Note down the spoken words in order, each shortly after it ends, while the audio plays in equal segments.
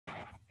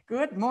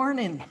Good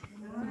morning.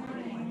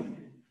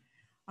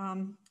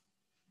 An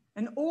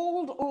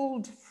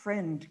old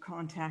friend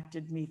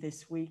contacted me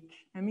this week.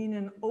 I mean,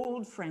 an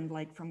old friend,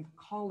 like from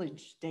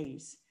college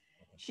days.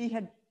 She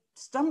had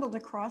stumbled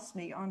across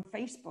me on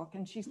Facebook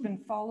and she's been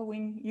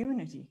following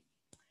Unity.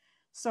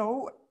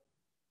 So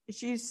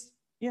she's,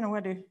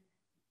 at a,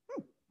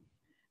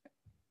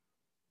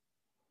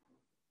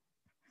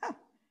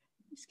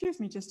 excuse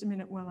me just a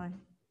minute while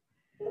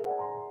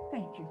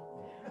thank you.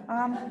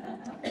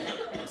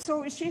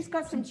 So she's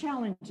got some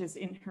challenges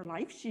in her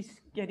life. She's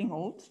getting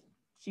old.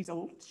 She's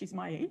old. She's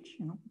my age,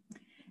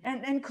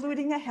 and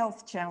including a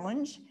health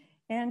challenge.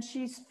 And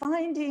she's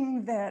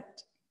finding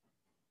that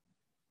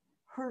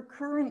her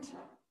current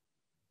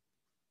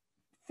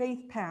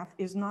faith path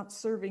is not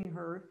serving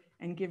her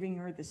and giving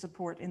her the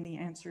support and the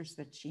answers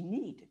that she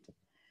needed.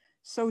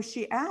 So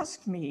she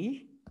asked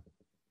me,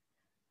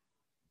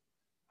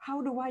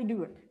 how do I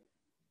do it?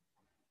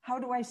 How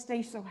do I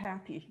stay so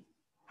happy?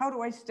 How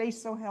do I stay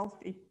so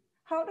healthy?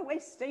 How do I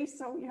stay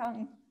so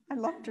young? I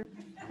loved her.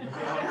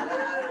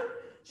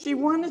 She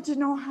wanted to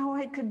know how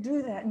I could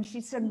do that. And she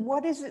said,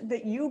 what is it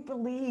that you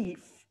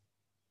believe?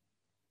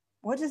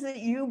 What is it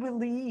you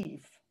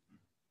believe?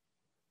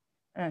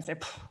 And I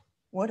said,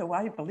 what do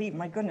I believe?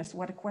 My goodness,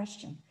 what a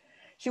question.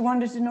 She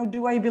wanted to know,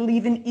 do I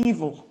believe in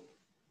evil?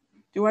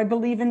 Do I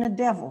believe in a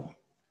devil?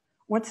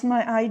 What's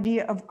my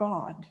idea of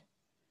God?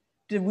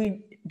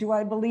 Do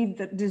I believe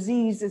that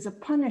disease is a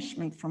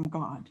punishment from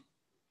God?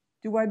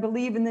 Do I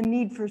believe in the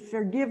need for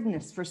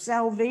forgiveness, for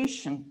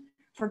salvation,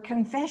 for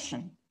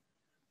confession?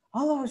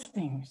 All those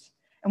things.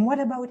 And what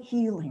about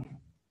healing?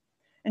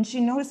 And she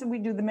knows that we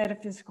do the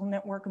Metaphysical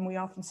Network and we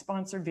often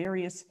sponsor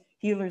various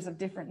healers of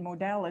different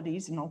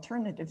modalities and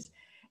alternatives.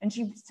 And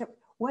she said,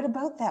 what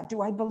about that?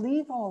 Do I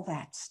believe all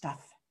that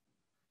stuff?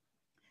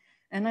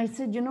 And I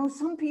said,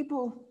 some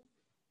people,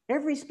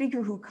 every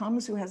speaker who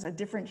comes who has a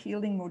different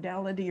healing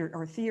modality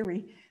or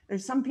theory,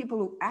 there's some people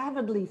who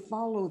avidly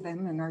follow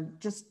them and are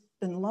just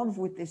in love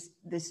with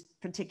this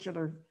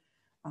particular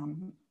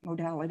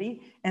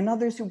modality, and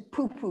others who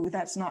poo-poo,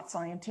 that's not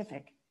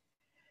scientific.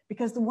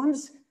 Because the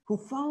ones who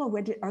follow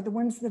it are the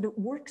ones that it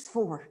works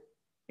for.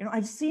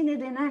 I've seen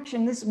it in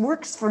action, this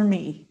works for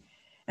me.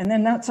 And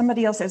then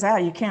somebody else says,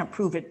 you can't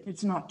prove it,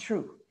 it's not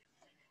true.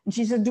 And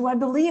she said, do I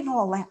believe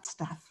all that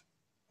stuff?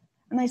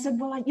 And I said,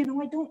 well, I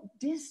don't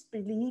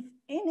disbelieve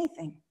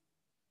anything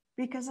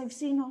because I've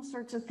seen all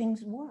sorts of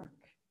things work.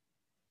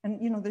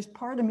 And, there's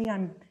part of me,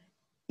 I'm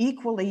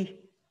equally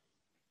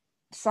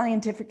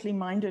scientifically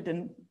minded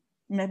and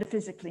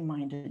metaphysically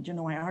minded.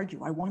 I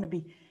argue, I want to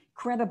be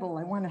credible.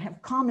 I want to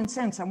have common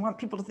sense. I want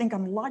people to think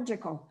I'm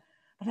logical,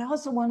 but I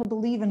also want to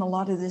believe in a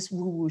lot of this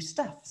woo-woo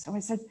stuff. So I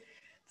said,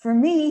 for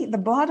me, the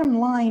bottom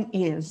line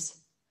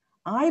is,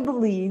 I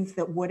believe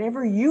that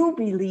whatever you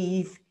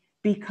believe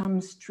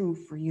becomes true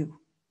for you.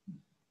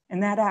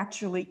 And that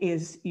actually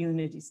is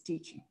Unity's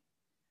teaching.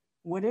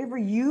 Whatever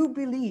you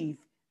believe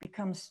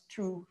becomes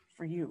true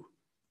for you.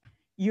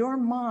 Your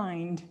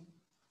mind,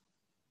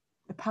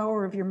 the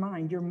power of your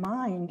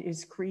mind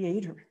is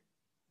creator.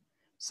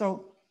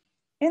 So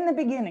in the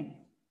beginning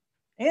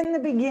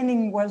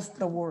was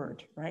the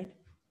Word, right?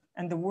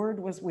 And the Word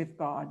was with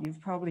God.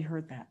 You've probably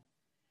heard that.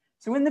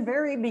 So in the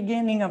very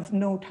beginning of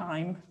no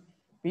time,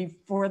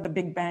 before the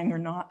Big Bang or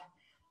not,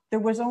 there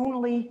was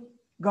only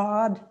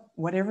God,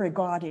 whatever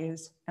God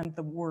is, and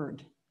the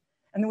Word.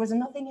 And there was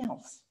nothing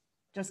else,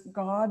 just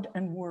God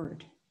and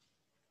Word.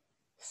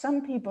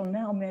 Some people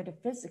now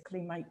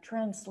metaphysically might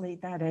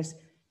translate that as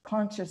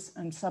conscious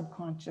and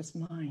subconscious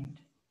mind.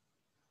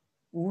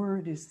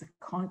 Word is the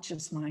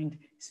conscious mind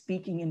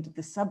speaking into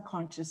the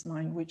subconscious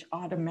mind, which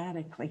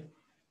automatically,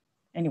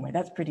 anyway,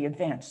 that's pretty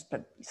advanced,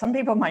 but some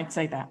people might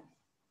say that.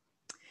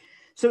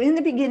 So in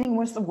the beginning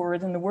was the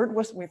Word, and the Word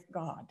was with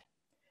God.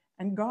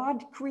 And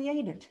God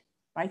created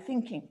by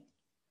thinking,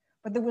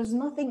 but there was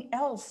nothing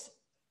else.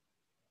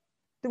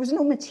 There was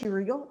no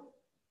material,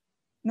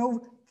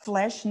 no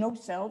flesh, no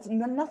cells,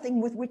 nothing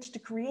with which to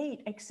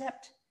create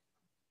except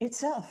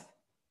itself,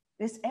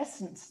 this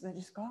essence that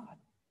is God.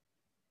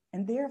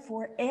 And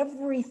therefore,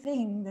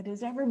 everything that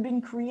has ever been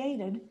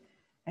created,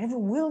 ever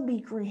will be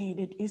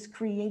created, is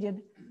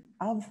created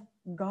of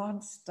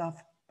God's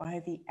stuff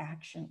by the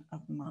action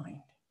of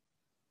mind.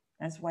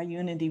 That's why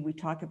Unity, we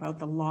talk about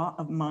the law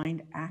of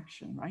mind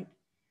action, right?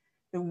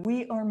 That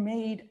we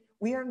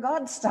are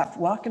God's stuff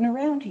walking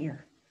around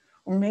here.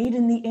 We're made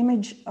in the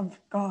image of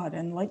God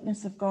and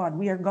likeness of God.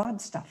 We are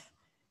God's stuff.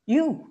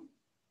 You,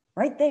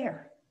 right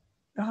there,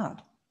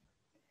 God.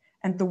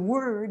 And the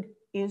Word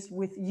is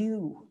with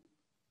you.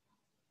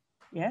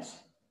 Yes?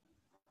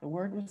 The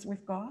Word was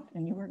with God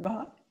and you are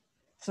God.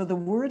 So the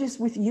Word is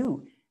with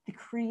you, the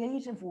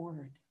creative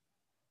Word,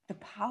 the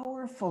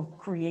powerful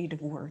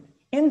creative Word,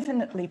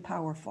 infinitely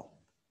powerful.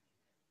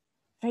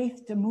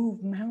 Faith to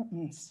move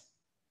mountains.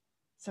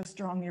 So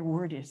strong your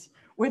Word is.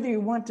 Whether you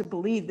want to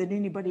believe that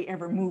anybody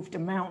ever moved a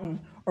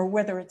mountain or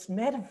whether it's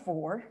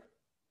metaphor,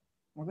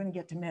 we're going to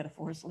get to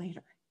metaphors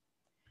later.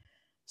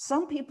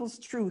 Some people's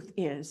truth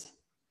is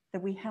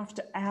that we have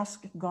to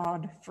ask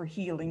God for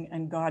healing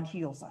and God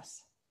heals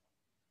us.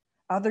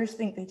 Others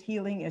think that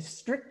healing is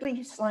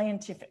strictly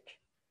scientific,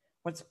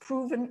 what's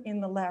proven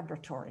in the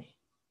laboratory.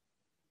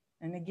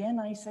 And again,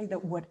 I say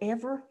that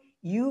whatever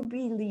you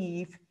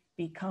believe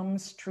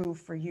becomes true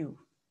for you.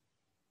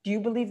 Do you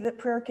believe that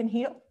prayer can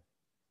heal?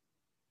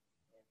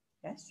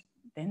 Yes,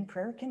 then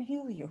prayer can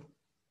heal you.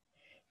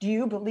 Do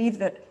you believe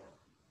that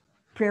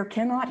prayer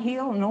cannot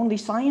heal and only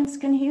science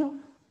can heal?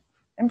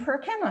 And prayer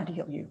cannot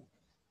heal you.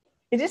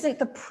 It isn't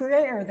the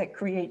prayer that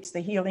creates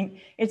the healing,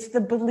 it's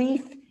the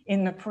belief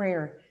in the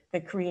prayer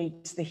that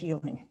creates the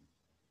healing,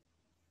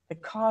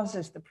 that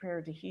causes the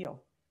prayer to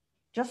heal.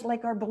 Just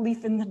like our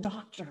belief in the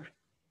doctor,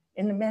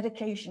 in the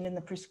medication, in the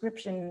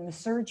prescription, in the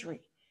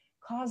surgery,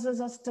 causes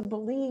us to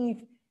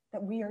believe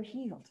that we are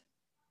healed.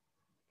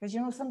 Because you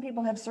know, some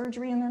people have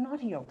surgery and they're not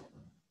healed.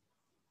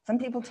 Some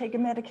people take a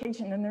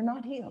medication and they're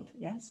not healed.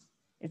 Yes,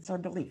 it's our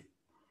belief.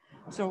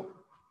 So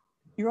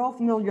you're all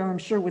familiar, I'm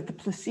sure, with the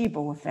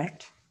placebo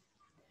effect.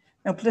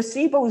 Now,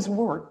 placebos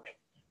work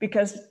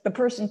because the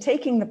person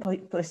taking the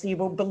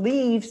placebo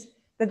believes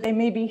that they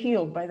may be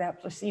healed by that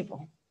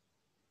placebo.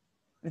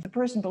 If the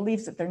person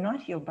believes that they're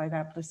not healed by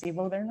that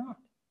placebo, they're not.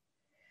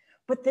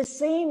 But the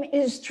same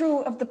is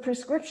true of the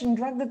prescription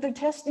drug that they're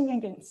testing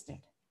against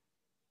it.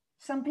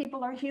 Some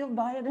people are healed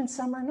by it and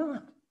some are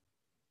not.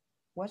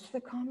 What's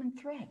the common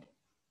thread?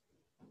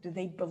 Do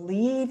they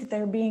believe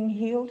they're being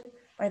healed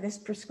by this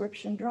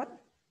prescription drug?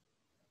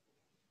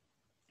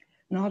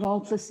 Not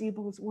all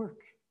placebos work.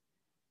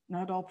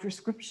 Not all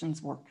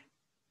prescriptions work.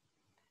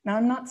 Now,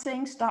 I'm not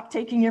saying stop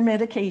taking your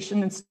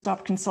medication and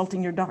stop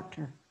consulting your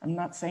doctor. I'm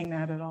not saying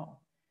that at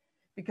all.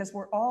 Because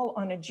we're all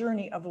on a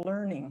journey of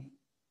learning.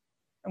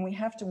 And we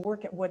have to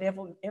work at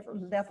whatever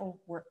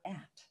level we're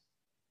at.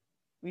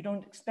 We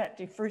don't expect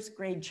a first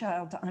grade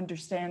child to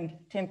understand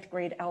 10th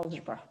grade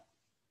algebra.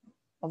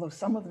 Although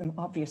some of them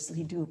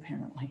obviously do,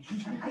 apparently.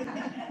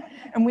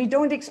 And we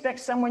don't expect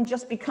someone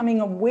just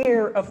becoming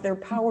aware of their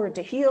power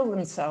to heal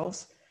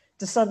themselves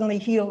to suddenly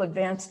heal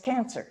advanced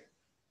cancer.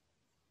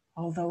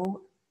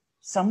 Although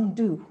some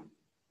do.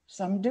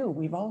 Some do.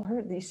 We've all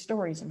heard these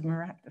stories of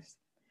miraculous.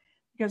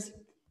 Because,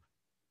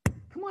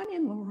 come on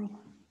in, Laurel.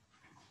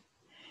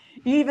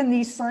 Even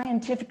these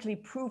scientifically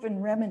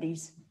proven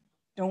remedies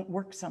don't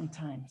work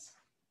sometimes.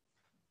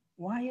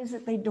 Why is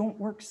it they don't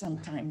work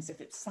sometimes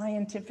if it's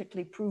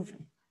scientifically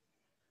proven?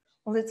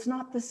 Well, it's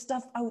not the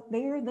stuff out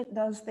there that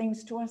does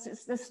things to us,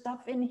 it's the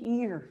stuff in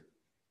here.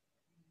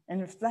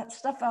 And if that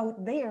stuff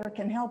out there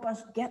can help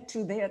us get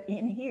to that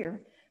in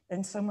here,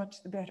 then so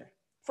much the better.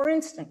 For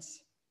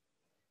instance,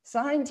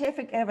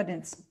 scientific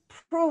evidence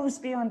proves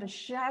beyond a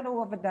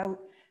shadow of a doubt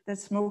that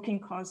smoking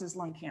causes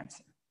lung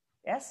cancer.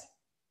 Yes?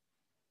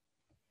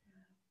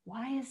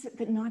 Why is it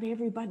that not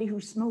everybody who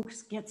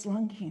smokes gets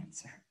lung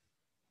cancer?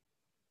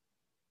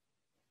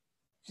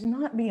 It's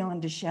not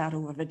beyond a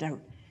shadow of a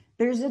doubt.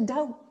 There's a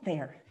doubt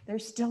there.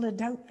 There's still a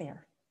doubt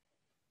there.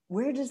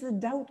 Where does the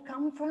doubt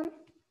come from?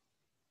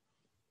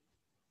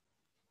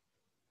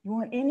 You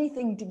want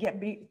anything to get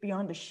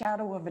beyond a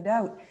shadow of a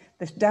doubt,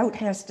 this doubt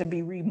has to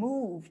be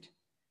removed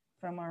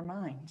from our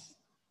minds.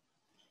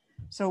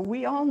 So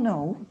we all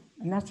know,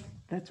 and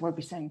that's why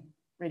we sang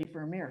Ready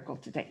for a Miracle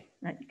today,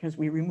 right? Because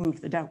we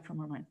remove the doubt from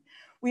our mind.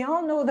 We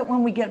all know that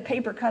when we get a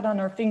paper cut on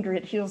our finger,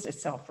 it heals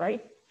itself,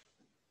 right?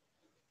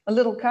 A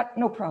little cut,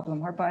 no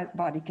problem. Our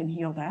body can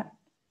heal that.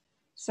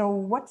 So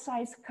what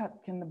size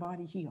cut can the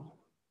body heal?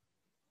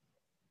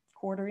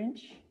 1/4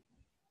 inch?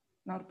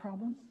 Not a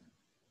problem.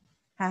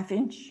 1/2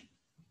 inch?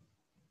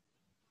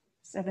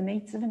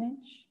 7/8 of an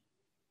inch?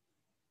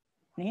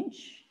 An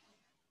inch?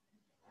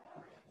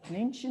 An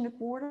inch and a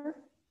quarter?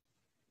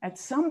 At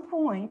some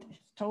point, it's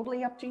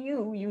totally up to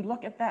you, you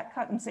look at that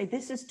cut and say,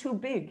 this is too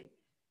big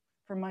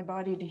for my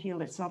body to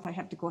heal itself. I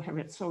have to go have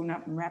it sewn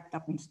up and wrapped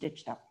up and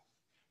stitched up.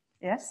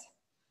 Yes?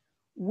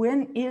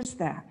 When is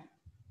that?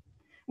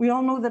 We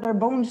all know that our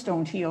bones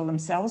don't heal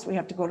themselves. We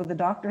have to go to the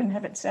doctor and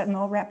have it set and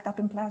all wrapped up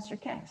in plaster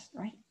cast,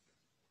 right?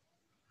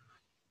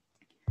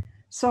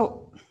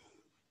 So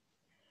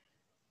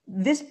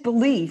this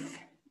belief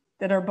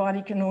that our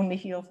body can only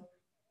heal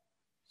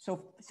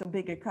so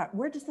big a cut,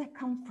 where does that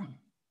come from?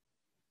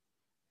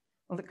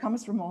 Well, it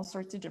comes from all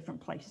sorts of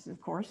different places,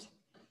 of course.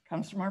 It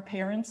comes from our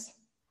parents,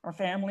 our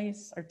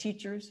families, our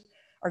teachers,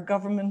 our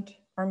government,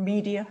 our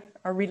media,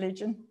 our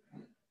religion.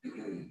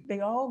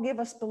 They all give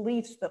us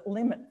beliefs that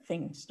limit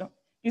things. Do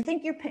you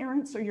think your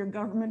parents or your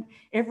government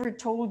ever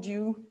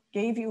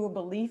gave you a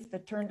belief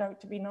that turned out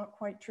to be not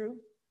quite true?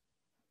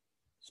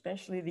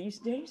 Especially these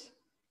days.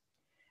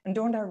 And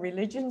don't our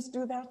religions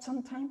do that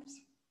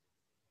sometimes?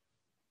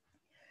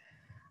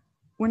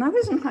 When I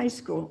was in high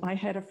school, I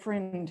had a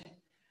friend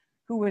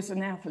who was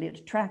an athlete,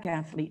 a track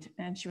athlete,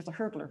 and she was a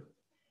hurdler.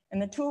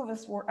 And the two of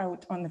us were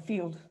out on the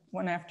field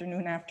one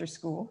afternoon after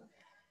school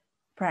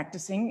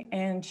practicing,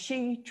 and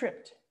she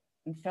tripped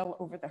and fell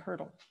over the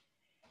hurdle.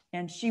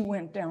 And she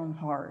went down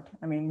hard,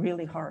 I mean,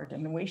 really hard.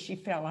 And the way she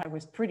fell, I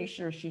was pretty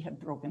sure she had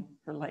broken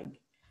her leg.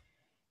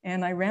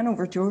 And I ran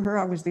over to her.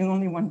 I was the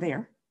only one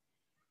there.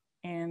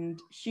 and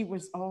she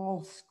was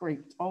all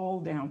scraped all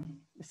down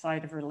the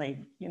side of her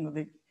leg. You know,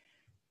 the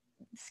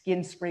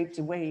skin scraped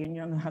away, and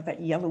you know how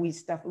that yellowy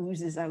stuff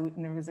oozes out,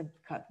 and there was a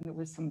cut and there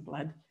was some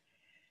blood.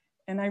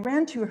 And I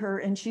ran to her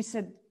and she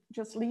said,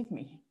 just leave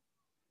me.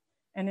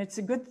 And it's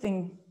a good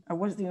thing I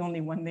was the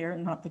only one there,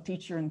 not the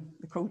teacher and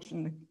the coach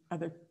and the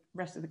other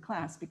rest of the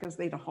class, because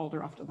they'd have hauled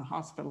her off to the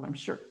hospital, I'm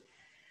sure.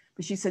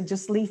 But she said,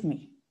 just leave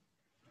me.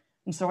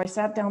 And so I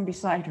sat down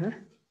beside her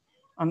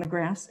on the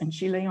grass, and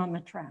she lay on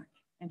the track,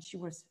 and she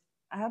was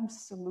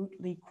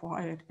absolutely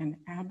quiet and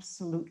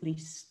absolutely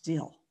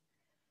still.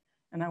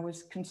 And I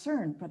was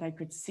concerned, but I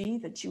could see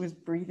that she was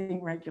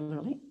breathing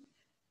regularly.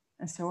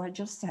 And so I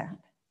just sat.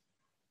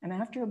 And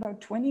after about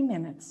 20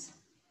 minutes,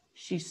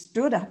 she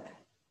stood up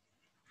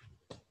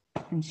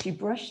and she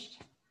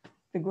brushed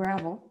the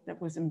gravel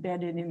that was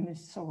embedded in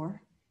this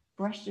sore,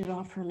 brushed it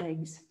off her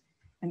legs,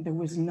 and there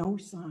was no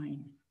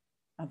sign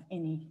of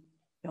any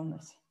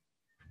illness.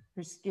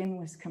 Her skin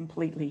was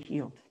completely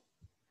healed.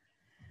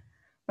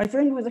 My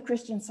friend was a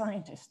Christian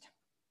Scientist,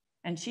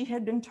 and she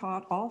had been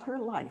taught all her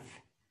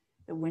life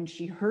that when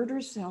she hurt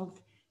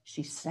herself,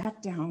 she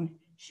sat down,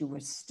 she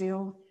was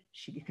still,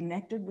 she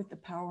connected with the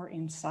power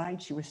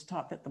inside. She was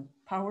taught that the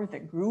power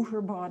that grew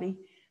her body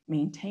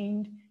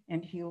maintained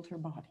and healed her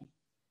body.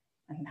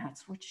 And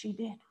that's what she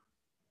did.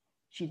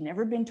 She'd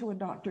never been to a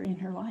doctor in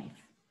her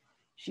life.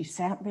 She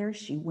sat there,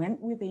 she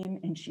went within,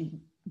 and she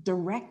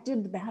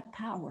directed that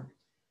power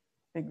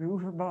that grew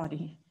her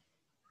body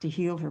to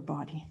heal her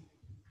body.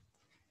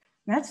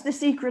 That's the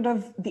secret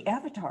of the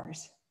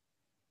avatars,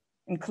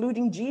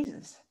 including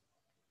Jesus,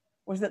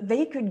 was that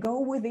they could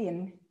go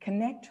within,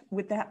 connect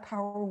with that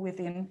power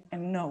within,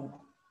 and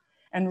know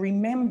and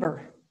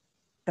remember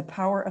the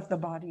power of the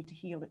body to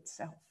heal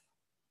itself.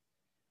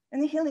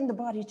 And the healing the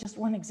body is just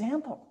one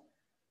example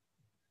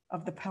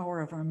of the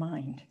power of our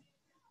mind,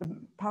 the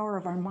power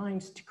of our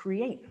minds to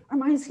create. Our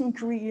minds can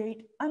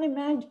create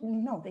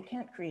no, they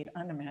can't create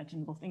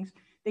unimaginable things.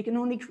 They can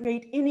only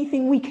create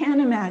anything we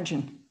can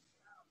imagine.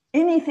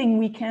 Anything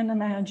we can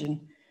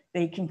imagine,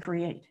 they can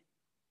create.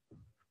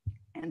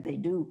 And they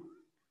do.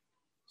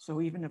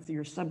 So even if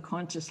you're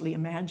subconsciously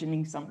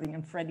imagining something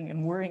and fretting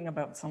and worrying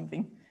about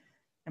something,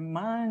 the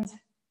mind's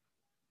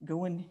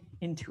going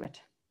into it.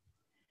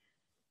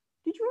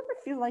 Did you ever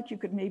feel like you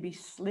could maybe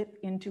slip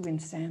into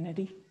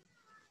insanity?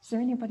 Is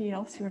there anybody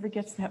else who ever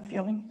gets that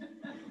feeling?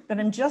 That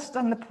I'm just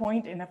on the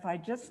point, and if I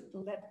just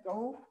let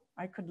go,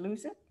 I could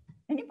lose it?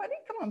 Anybody?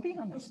 Come on, be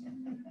honest.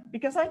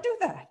 Because I do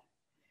that.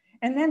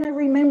 And then I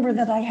remember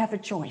that I have a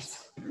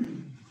choice.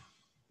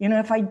 You know,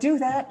 if I do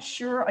that,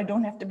 sure, I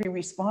don't have to be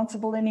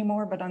responsible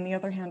anymore, but on the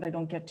other hand, I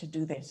don't get to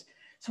do this.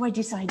 So I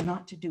decide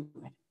not to do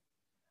it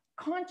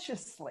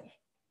consciously.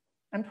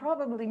 And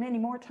probably many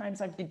more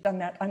times I've done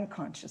that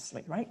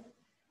unconsciously, right?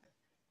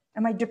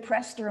 Am I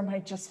depressed, or am I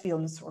just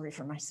feeling sorry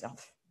for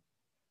myself?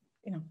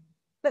 You know,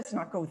 let's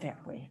not go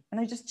that way.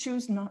 And I just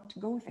choose not to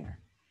go there.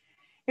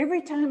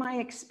 Every time I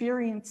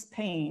experience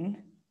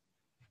pain,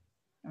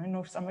 I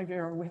know some of you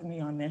are with me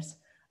on this,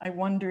 I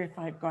wonder if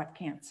I've got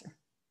cancer.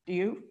 Do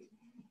you?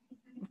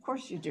 Of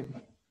course you do.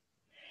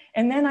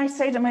 And then I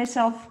say to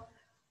myself,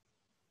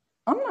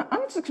 I'm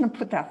just going to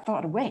put that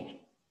thought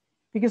away,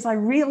 because I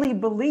really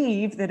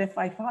believe that if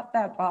I thought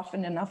that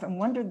often enough and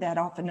wondered that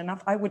often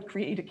enough, I would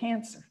create a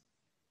cancer.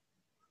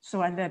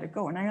 So I let it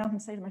go. And I often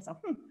say to myself,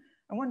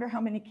 I wonder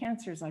how many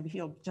cancers I've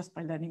healed just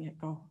by letting it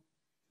go.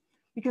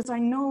 Because I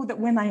know that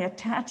when I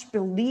attach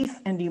belief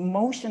and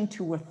emotion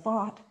to a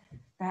thought,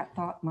 that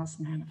thought must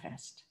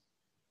manifest.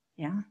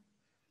 Yeah?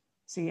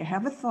 So you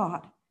have a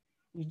thought,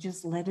 you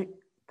just let it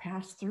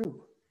pass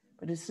through.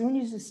 But as soon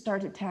as you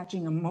start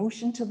attaching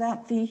emotion to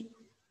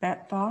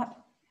that thought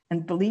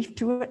and belief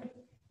to it,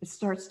 it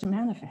starts to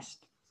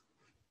manifest.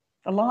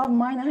 The law of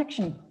mind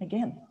action,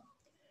 again.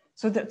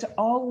 So that's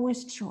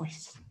always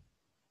choice.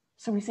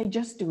 So we say,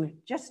 just do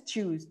it, just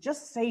choose,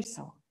 just say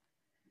so.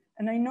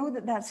 And I know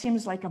that that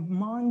seems like a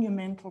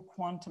monumental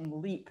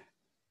quantum leap,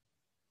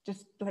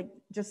 just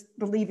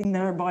believing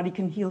that our body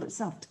can heal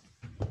itself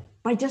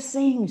by just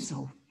saying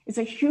so. It's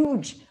a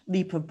huge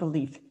leap of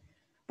belief,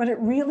 but it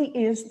really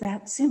is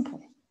that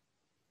simple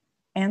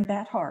and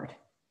that hard.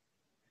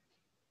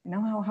 You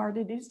know how hard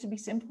it is to be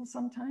simple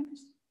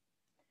sometimes?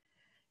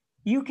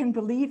 You can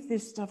believe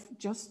this stuff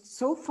just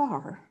so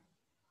far,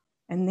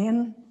 and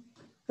then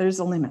there's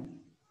a limit.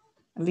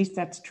 At least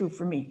that's true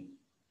for me.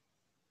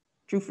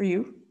 True for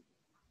you?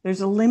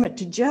 There's a limit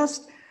to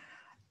just,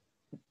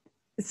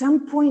 at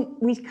some point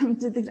we come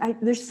to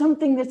there's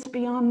something that's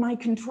beyond my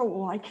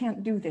control. I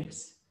can't do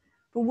this.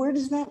 But where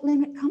does that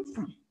limit come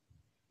from?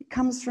 It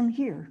comes from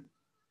here.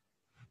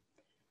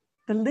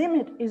 The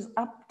limit is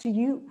up to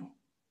you.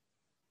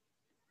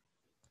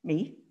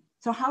 Me.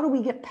 So how do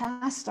we get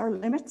past our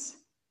limits?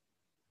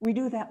 We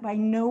do that by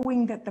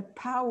knowing that the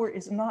power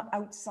is not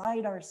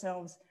outside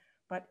ourselves,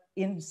 but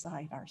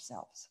inside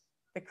ourselves.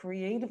 The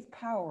creative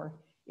power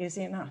is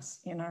in us,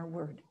 in our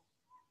word.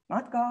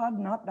 Not God,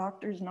 not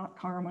doctors, not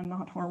karma,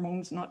 not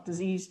hormones, not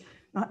disease,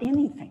 not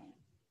anything.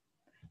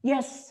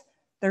 Yes,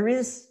 there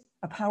is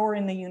a power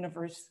in the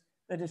universe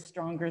that is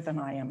stronger than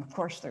I am. Of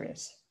course there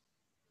is.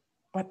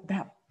 But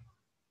that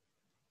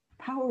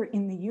power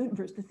in the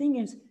universe, the thing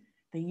is,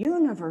 the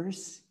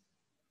universe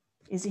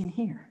is in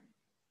here.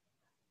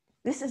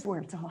 This is where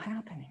it's all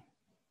happening.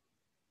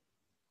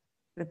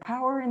 The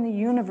power in the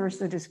universe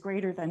that is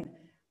greater than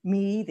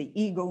me, the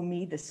ego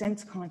me, the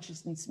sense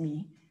consciousness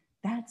me,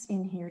 that's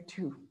in here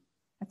too.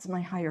 That's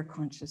my higher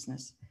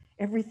consciousness.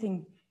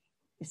 Everything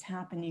is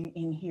happening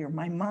in here.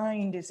 My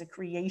mind is a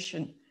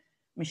creation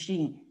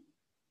machine.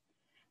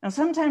 Now,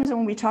 sometimes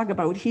when we talk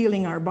about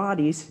healing our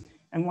bodies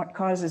and what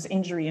causes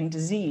injury and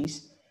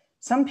disease,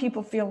 some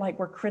people feel like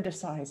we're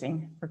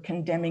criticizing or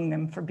condemning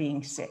them for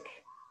being sick,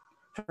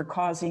 for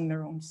causing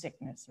their own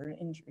sickness or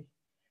injury.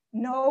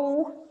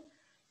 No,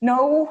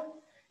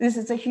 this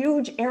is a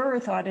huge error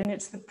thought, and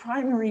it's the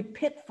primary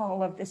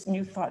pitfall of this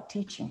new thought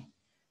teaching.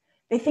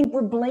 They think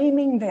we're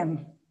blaming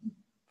them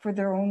for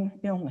their own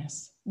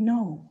illness.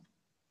 No.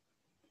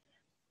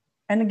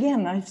 And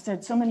again, I've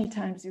said so many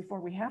times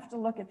before, we have to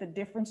look at the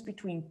difference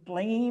between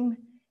blame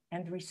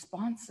and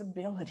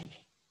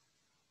responsibility.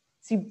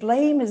 See,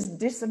 blame is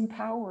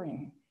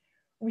disempowering.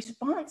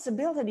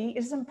 Responsibility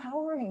is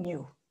empowering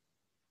you.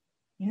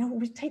 You know,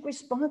 we take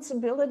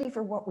responsibility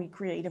for what we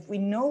create. If we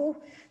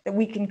know that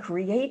we can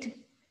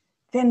create,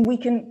 then we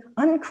can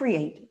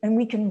uncreate and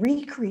we can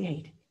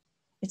recreate.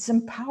 It's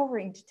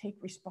empowering to take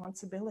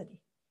responsibility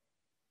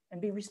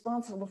and be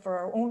responsible for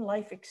our own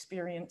life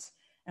experience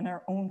and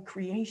our own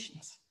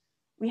creations.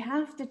 We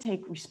have to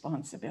take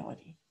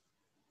responsibility.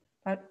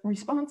 But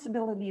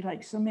responsibility,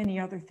 like so many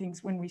other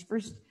things, when we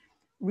first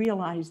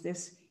realize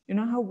this, you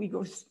know how we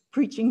go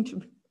preaching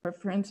to our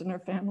friends and our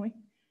family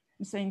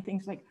and saying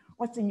things like,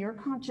 what's in your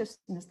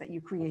consciousness that you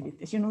created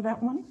this? You know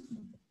that one?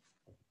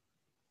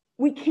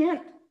 We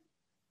can't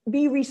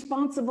be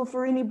responsible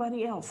for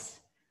anybody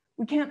else.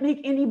 We can't make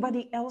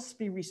anybody else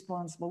be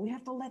responsible. We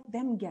have to let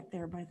them get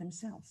there by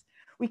themselves.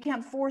 We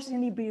can't force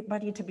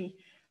anybody to be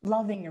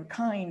loving or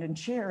kind and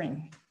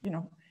sharing, you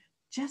know,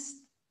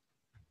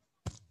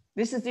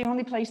 this is the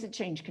only place that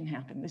change can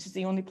happen. This is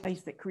the only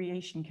place that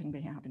creation can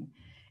be happen.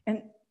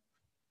 And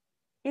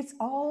it's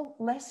all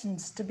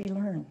lessons to be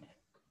learned,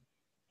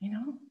 you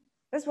know?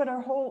 That's what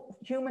our whole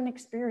human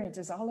experience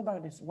is all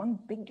about, is one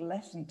big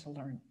lesson to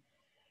learn.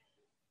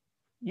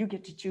 You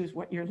get to choose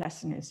what your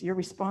lesson is. You're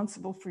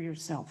responsible for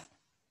yourself.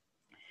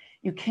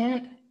 You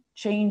can't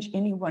change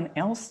anyone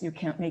else. You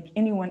can't make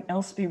anyone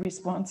else be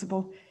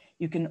responsible.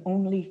 You can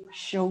only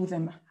show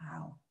them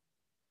how.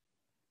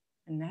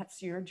 And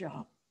that's your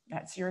job.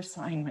 That's your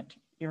assignment,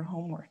 your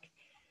homework.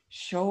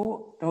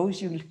 Show those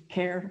you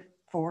care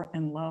for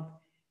and love,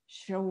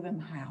 show them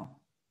how.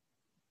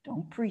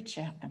 Don't preach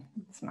at them.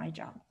 It's my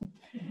job.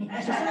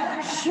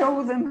 Just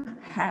show them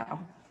how.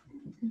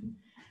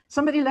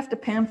 Somebody left a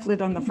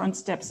pamphlet on the front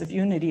steps of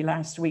Unity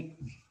last week,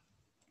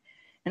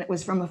 and it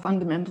was from a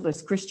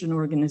fundamentalist Christian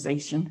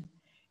organization,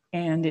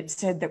 and it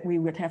said that we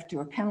would have to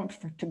account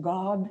to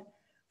God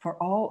for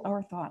all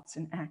our thoughts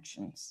and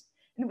actions.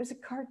 And it was a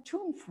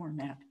cartoon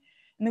format,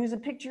 and there was a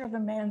picture of a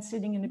man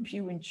sitting in a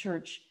pew in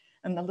church,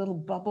 and the little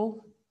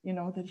bubble, you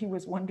know, that he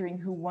was wondering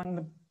who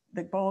won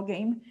the ball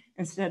game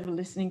instead of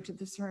listening to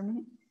the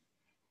sermon.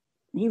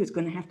 And he was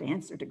going to have to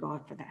answer to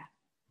God for that.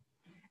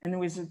 And there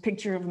was a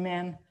picture of a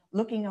man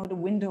looking out a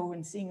window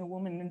and seeing a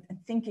woman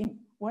and thinking,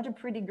 what a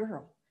pretty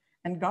girl.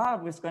 And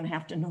God was going to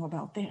have to know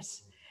about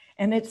this.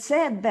 And it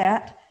said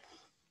that,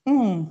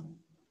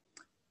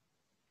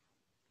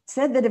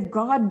 if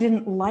God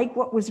didn't like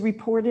what was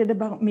reported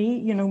about me,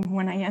 you know,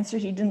 when I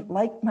answered, he didn't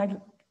like my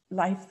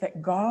life,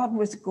 that God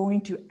was going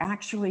to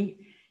actually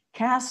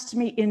cast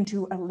me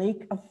into a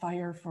lake of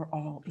fire for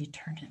all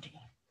eternity.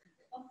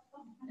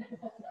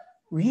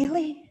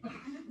 Really?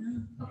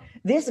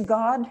 This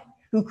God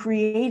who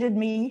created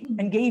me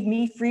and gave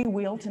me free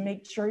will to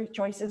make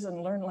choices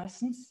and learn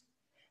lessons,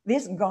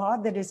 this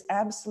God that is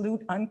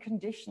absolute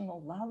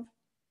unconditional love,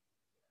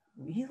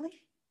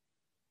 really?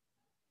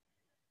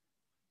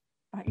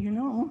 But you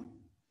know,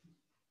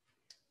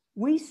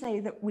 we say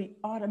that we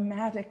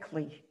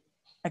automatically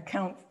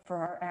account for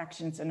our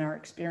actions and our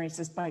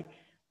experiences by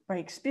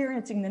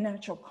experiencing the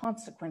natural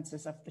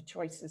consequences of the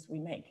choices we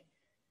make.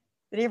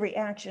 That every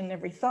action,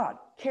 every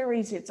thought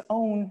carries its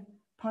own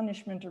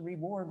punishment or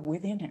reward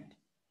within it.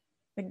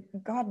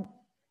 That God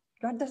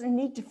doesn't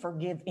need to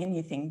forgive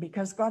anything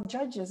because God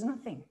judges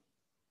nothing.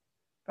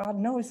 God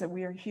knows that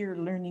we are here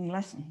learning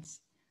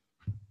lessons.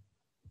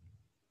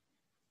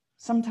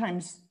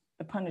 Sometimes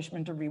the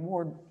punishment or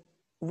reward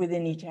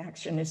within each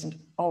action isn't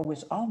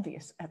always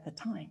obvious at the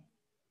time.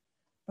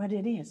 But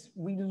it is.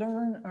 We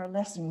learn our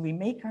lesson. We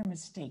make our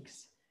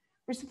mistakes.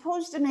 We're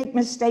supposed to make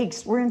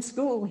mistakes. We're in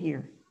school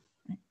here.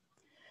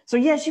 So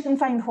yes, you can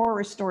find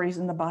horror stories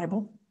in the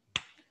Bible.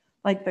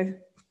 Like the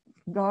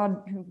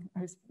God who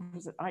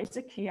was it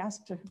Isaac? He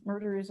asked to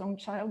murder his own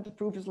child to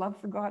prove his love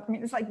for God. I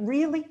mean, it's like,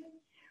 really?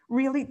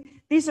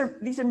 These are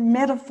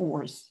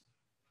metaphors,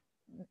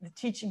 the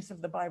teachings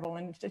of the Bible.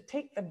 And to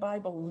take the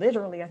Bible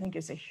literally, I think,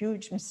 is a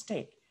huge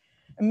mistake.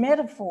 A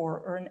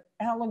metaphor or an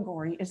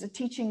allegory is a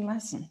teaching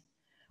lesson.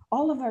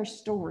 All of our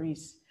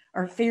stories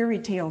our fairy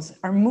tales,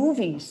 our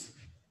movies.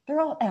 They're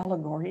all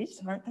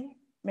allegories, aren't they?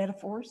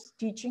 Metaphors,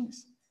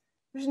 teachings.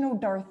 There's no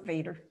Darth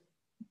Vader.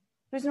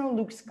 There's no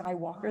Luke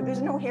Skywalker.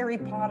 There's no Harry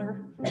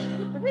Potter.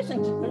 There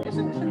isn't.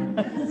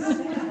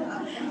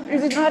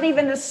 There's not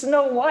even a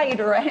Snow White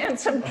or a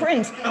handsome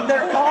prince.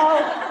 They're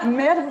all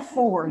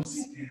metaphors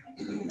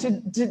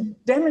to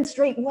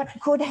demonstrate what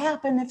could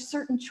happen if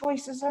certain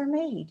choices are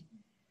made.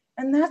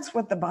 And that's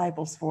what the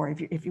Bible's for.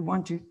 If you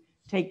want to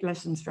take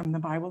lessons from the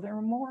Bible, there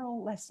are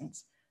moral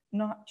lessons,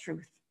 not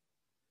truth.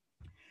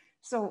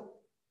 So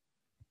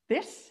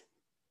this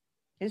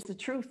is the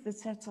truth that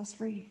sets us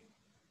free.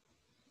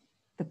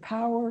 The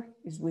power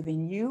is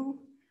within you.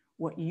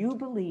 What you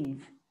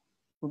believe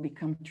will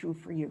become true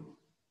for you.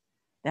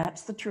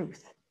 That's the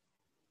truth.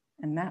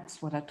 And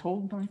that's what I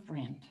told my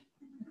friend.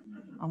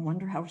 I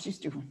wonder how she's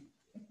doing.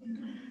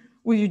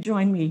 Will you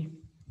join me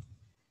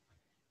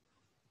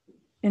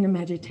in a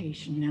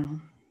meditation now?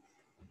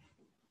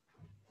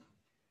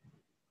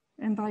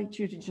 I invite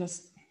you to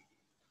just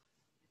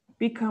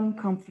become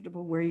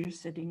comfortable where you're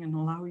sitting and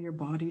allow your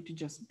body to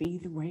just be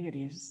the way it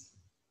is.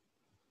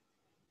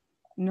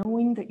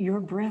 Knowing that your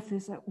breath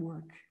is at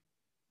work,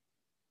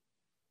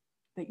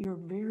 that your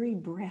very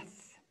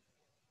breath,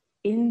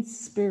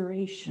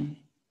 inspiration,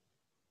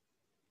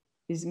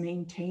 is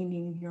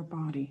maintaining your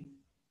body,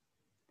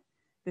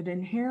 that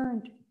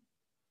inherent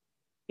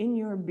in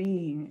your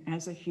being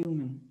as a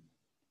human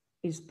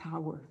is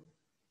power,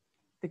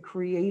 the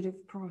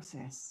creative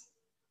process,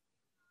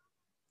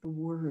 the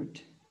word.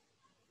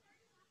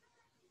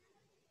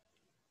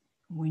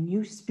 When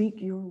you speak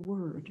your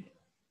word,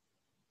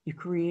 you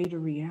create a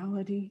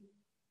reality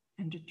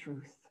and a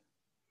truth.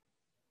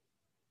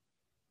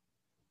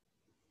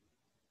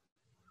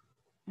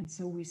 And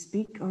so we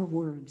speak our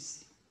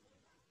words: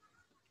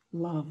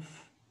 love,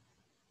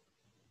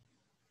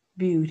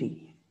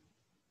 beauty,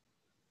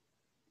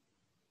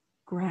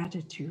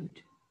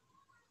 gratitude,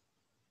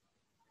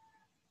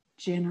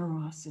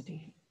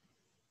 generosity,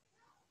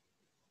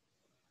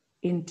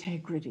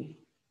 integrity,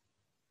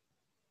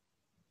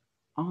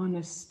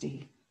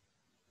 honesty,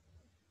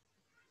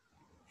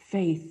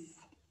 faith,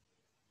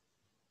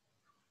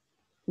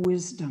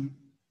 wisdom,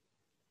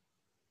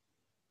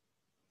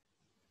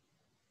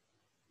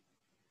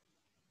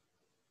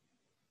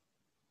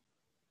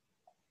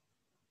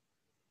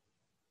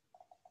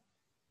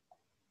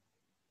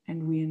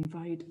 and we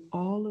invite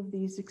all of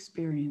these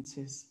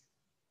experiences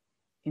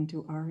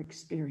into our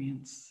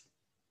experience,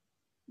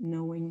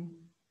 knowing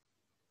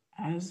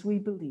as we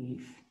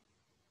believe,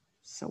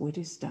 so it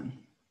is done,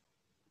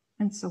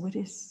 and so it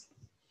is.